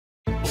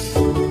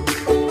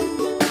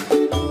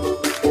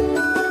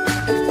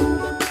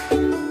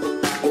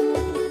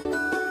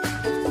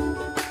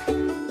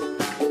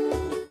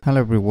Hello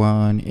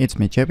everyone, it's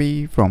me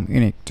Chubby from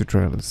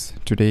UniqueTutorials.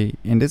 Today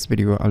in this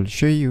video I'll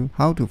show you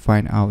how to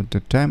find out the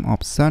time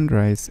of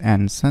sunrise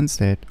and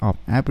sunset of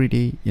every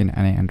day in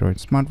any Android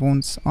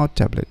smartphones or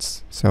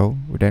tablets. So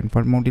without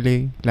further more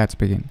delay, let's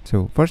begin.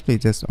 So firstly,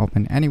 just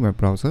open any web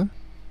browser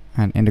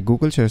and in the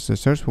Google search,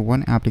 search for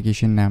one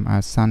application named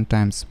as Sun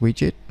Times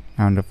widget.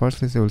 On the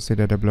first list you will see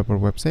the developer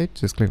website.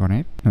 Just click on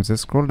it. Now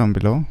just scroll down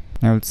below.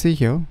 Now you'll see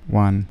here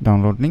one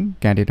download link,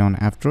 get it on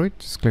Android.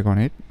 Just click on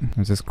it.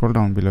 Now just scroll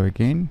down below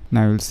again.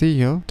 Now you'll see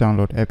here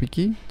download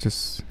APK.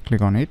 Just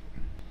click on it.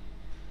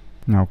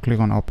 Now click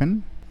on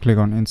open. Click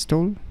on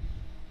install.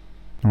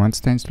 Once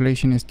the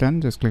installation is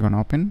done, just click on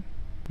open.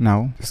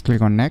 Now just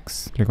click on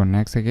next. Click on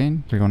next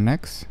again. Click on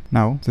next.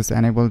 Now just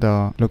enable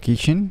the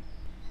location.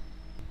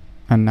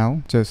 And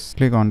now just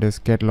click on this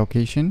get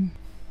location.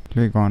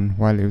 Click on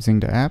while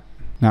using the app.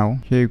 Now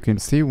here you can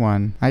see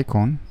one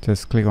icon.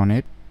 Just click on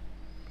it.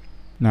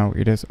 Now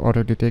it has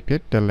auto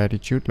detected the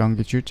latitude,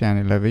 longitude and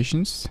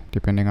elevations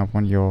depending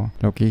upon your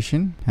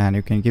location, and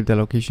you can give the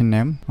location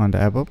name on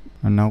the above.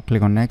 And now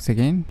click on next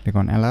again. Click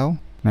on allow.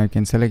 Now you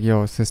can select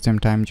your system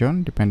time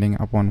zone depending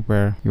upon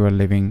where you are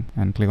living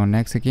and click on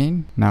next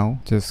again. Now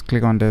just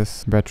click on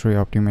this battery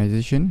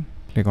optimization.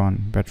 Click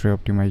on battery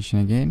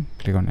optimization again.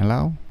 Click on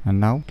allow and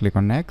now click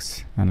on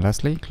next, and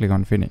lastly click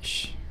on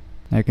finish.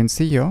 Now you can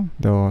see here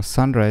the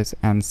sunrise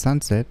and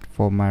sunset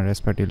for my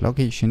respective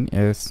location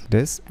is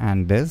this,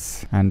 and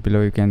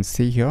below you can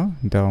see here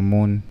the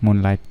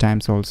moonlight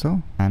times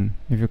also. And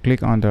if you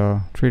click on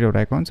the three dot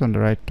icons on the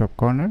right top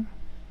corner,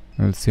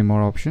 you will see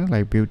more options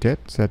like view date,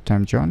 set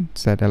time zone,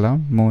 set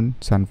alarm, moon,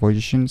 sun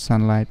position,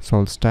 sunlight,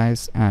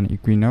 solstice and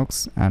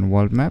equinox, and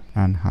world map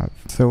and half.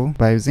 So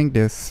by using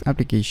this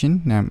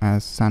application named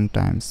as Sun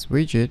Times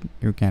widget,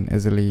 you can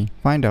easily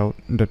find out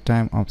the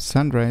time of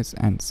sunrise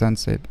and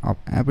sunset of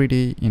every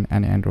day in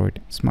any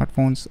Android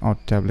smartphones or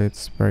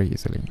tablets very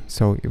easily.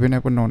 So if you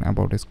never known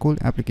about this cool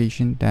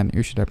application, then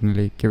you should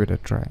definitely give it a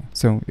try.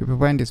 So if you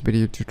find this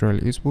video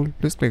tutorial useful,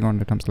 please click on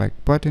the thumbs like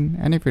button,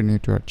 and if you're new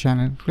to our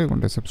channel, click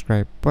on the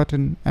subscribe button.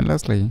 And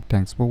lastly,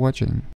 thanks for watching.